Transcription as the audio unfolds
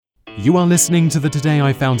You are listening to the Today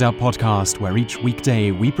I Found Out podcast, where each weekday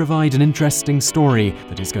we provide an interesting story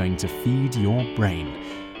that is going to feed your brain.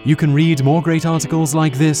 You can read more great articles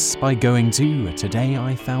like this by going to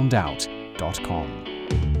todayifoundout.com.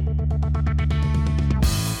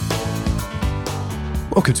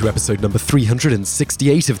 Welcome to episode number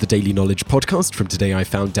 368 of the Daily Knowledge podcast from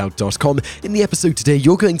todayifoundout.com. In the episode today,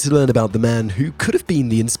 you're going to learn about the man who could have been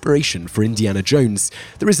the inspiration for Indiana Jones.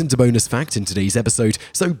 There isn't a bonus fact in today's episode,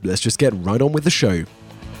 so let's just get right on with the show.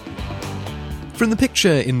 From the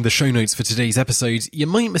picture in the show notes for today's episode, you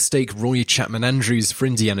might mistake Roy Chapman Andrews for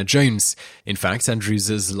Indiana Jones. In fact,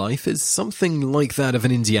 Andrews' life is something like that of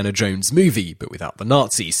an Indiana Jones movie, but without the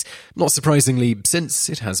Nazis. Not surprisingly, since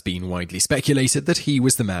it has been widely speculated that he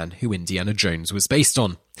was the man who Indiana Jones was based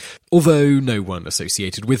on. Although no one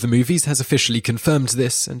associated with the movies has officially confirmed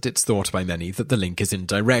this, and it's thought by many that the link is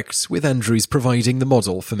indirect, with Andrews providing the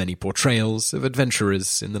model for many portrayals of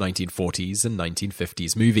adventurers in the 1940s and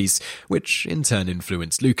 1950s movies, which in turn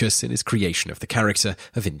influenced Lucas in his creation of the character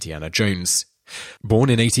of Indiana Jones. Born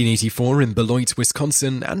in 1884 in Beloit,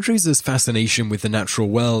 Wisconsin, Andrews' fascination with the natural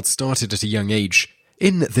world started at a young age.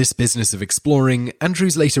 In This Business of Exploring,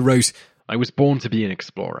 Andrews later wrote, "I was born to be an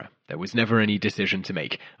explorer. There was never any decision to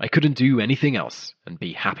make. I couldn't do anything else and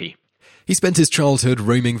be happy." He spent his childhood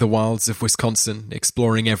roaming the wilds of Wisconsin,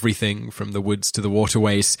 exploring everything from the woods to the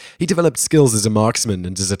waterways. He developed skills as a marksman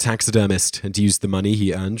and as a taxidermist, and used the money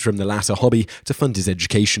he earned from the latter hobby to fund his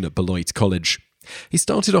education at Beloit College. He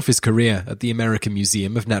started off his career at the American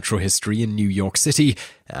Museum of Natural History in New York City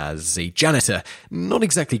as a janitor. Not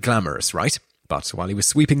exactly glamorous, right? But while he was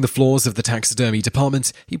sweeping the floors of the taxidermy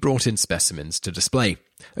department, he brought in specimens to display.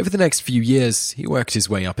 Over the next few years, he worked his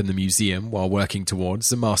way up in the museum while working towards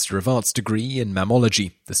a Master of Arts degree in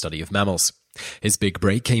mammalogy, the study of mammals. His big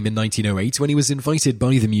break came in 1908 when he was invited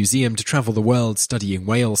by the museum to travel the world studying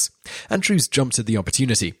whales. Andrews jumped at the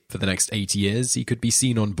opportunity. For the next 8 years, he could be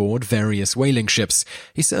seen on board various whaling ships.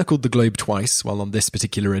 He circled the globe twice while on this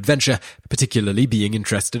particular adventure, particularly being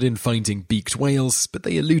interested in finding beaked whales, but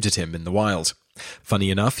they eluded him in the wild. Funny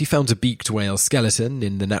enough, he found a beaked whale skeleton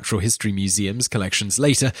in the Natural History Museum's collections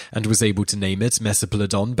later and was able to name it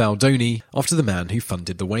Mesopelodon bowdoni after the man who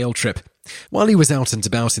funded the whale trip. While he was out and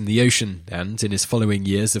about in the ocean, and in his following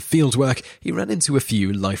years of fieldwork, he ran into a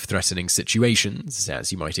few life-threatening situations,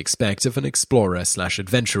 as you might expect of an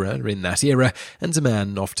explorer/adventurer in that era, and a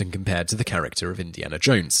man often compared to the character of Indiana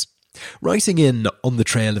Jones. Writing in On the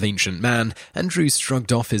Trail of Ancient Man, Andrews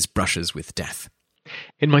shrugged off his brushes with death.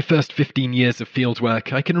 "In my first 15 years of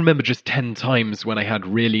fieldwork, I can remember just 10 times when I had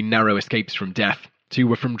really narrow escapes from death. 2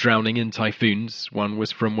 were from drowning in typhoons, 1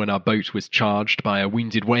 was from when our boat was charged by a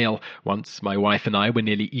wounded whale, once my wife and I were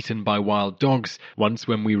nearly eaten by wild dogs, once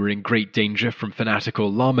when we were in great danger from fanatical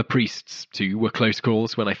Lama priests, 2 were close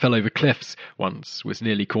calls when I fell over cliffs, once was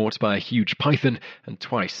nearly caught by a huge python, and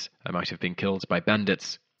twice I might have been killed by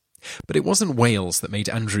bandits." But it wasn't whales that made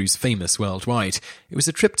Andrews famous worldwide. It was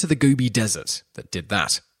a trip to the Gobi Desert that did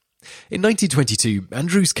that. In 1922,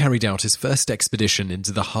 Andrews carried out his first expedition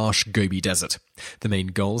into the harsh Gobi Desert. The main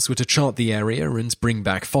goals were to chart the area and bring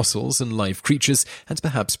back fossils and live creatures, and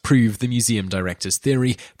perhaps prove the museum director's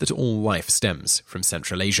theory that all life stems from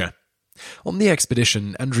Central Asia. On the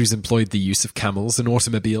expedition, Andrews employed the use of camels and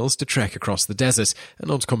automobiles to trek across the desert,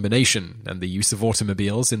 an odd combination, and the use of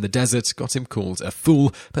automobiles in the desert got him called a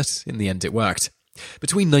fool, but in the end it worked.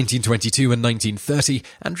 Between 1922 and 1930,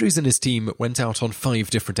 Andrews and his team went out on 5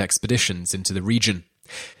 different expeditions into the region.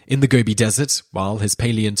 In the Gobi Desert, while his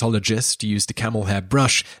paleontologist used a camel hair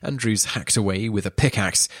brush, Andrews hacked away with a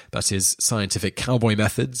pickaxe, but his scientific cowboy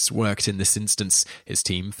methods worked in this instance. His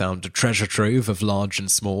team found a treasure trove of large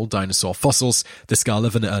and small dinosaur fossils, the skull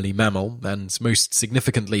of an early mammal, and most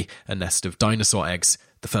significantly, a nest of dinosaur eggs,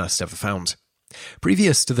 the first ever found.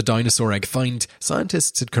 Previous to the dinosaur egg find,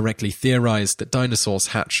 scientists had correctly theorized that dinosaurs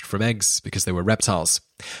hatched from eggs because they were reptiles.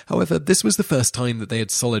 However, this was the first time that they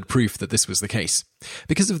had solid proof that this was the case.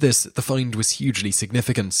 Because of this, the find was hugely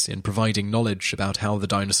significant in providing knowledge about how the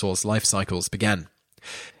dinosaurs' life cycles began.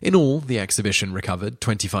 In all, the exhibition recovered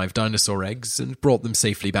 25 dinosaur eggs and brought them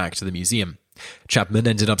safely back to the museum. Chapman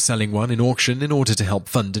ended up selling one in auction in order to help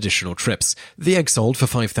fund additional trips. The egg sold for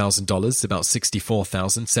 $5,000, about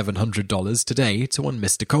 $64,700 today, to one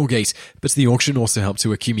Mr. Colgate, but the auction also helped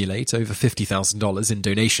to accumulate over $50,000 in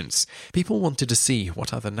donations. People wanted to see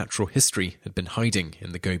what other natural history had been hiding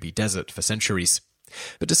in the Gobi Desert for centuries.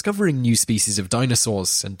 But discovering new species of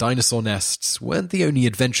dinosaurs and dinosaur nests weren't the only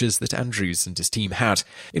adventures that Andrews and his team had.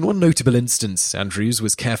 In one notable instance, Andrews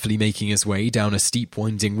was carefully making his way down a steep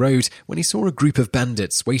winding road when he saw a group of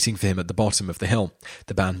bandits waiting for him at the bottom of the hill.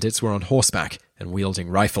 The bandits were on horseback and wielding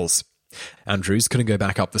rifles. Andrews couldn't go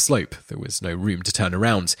back up the slope. There was no room to turn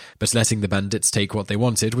around. But letting the bandits take what they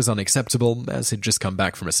wanted was unacceptable, as he'd just come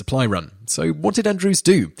back from a supply run. So what did Andrews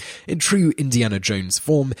do? In true Indiana Jones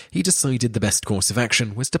form, he decided the best course of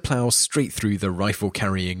action was to plough straight through the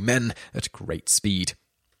rifle-carrying men at great speed.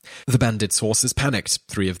 The bandits' horses panicked.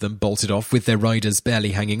 3 of them bolted off with their riders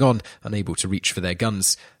barely hanging on, unable to reach for their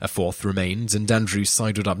guns. A 4th remained, and Andrews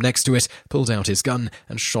sidled up next to it, pulled out his gun,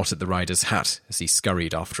 and shot at the rider's hat as he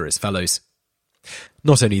scurried after his fellows.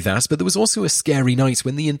 Not only that, but there was also a scary night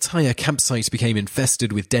when the entire campsite became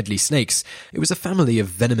infested with deadly snakes. It was a family of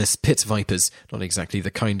venomous pit vipers, not exactly the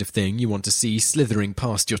kind of thing you want to see slithering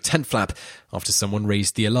past your tent flap. After someone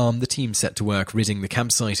raised the alarm, the team set to work ridding the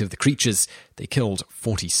campsite of the creatures. They killed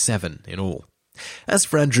 47 in all. As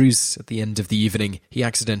for Andrews, at the end of the evening, he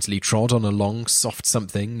accidentally trod on a long, soft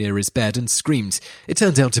something near his bed and screamed. It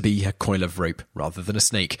turned out to be a coil of rope rather than a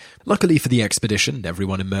snake. Luckily for the expedition,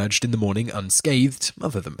 everyone emerged in the morning unscathed,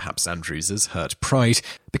 other than perhaps Andrews's hurt pride,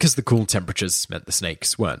 because the cool temperatures meant the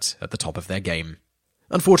snakes weren't at the top of their game.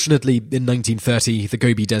 Unfortunately, in 1930, the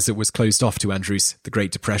Gobi Desert was closed off to Andrews. The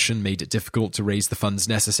Great Depression made it difficult to raise the funds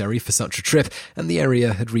necessary for such a trip, and the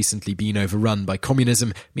area had recently been overrun by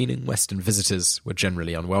communism, meaning Western visitors were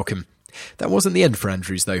generally unwelcome. That wasn't the end for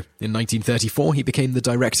Andrews, though. In 1934, he became the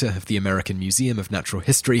director of the American Museum of Natural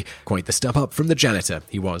History, quite the step up from the janitor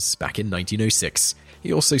he was back in 1906.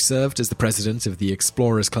 He also served as the president of the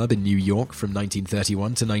Explorers Club in New York from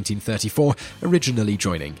 1931 to 1934, originally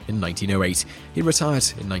joining in 1908. He retired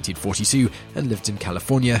in 1942 and lived in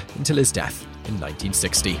California until his death in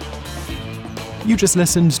 1960. You just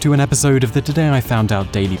listened to an episode of the Today I Found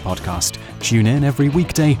Out Daily podcast. Tune in every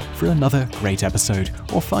weekday for another great episode,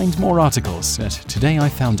 or find more articles at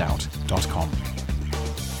todayifoundout.com.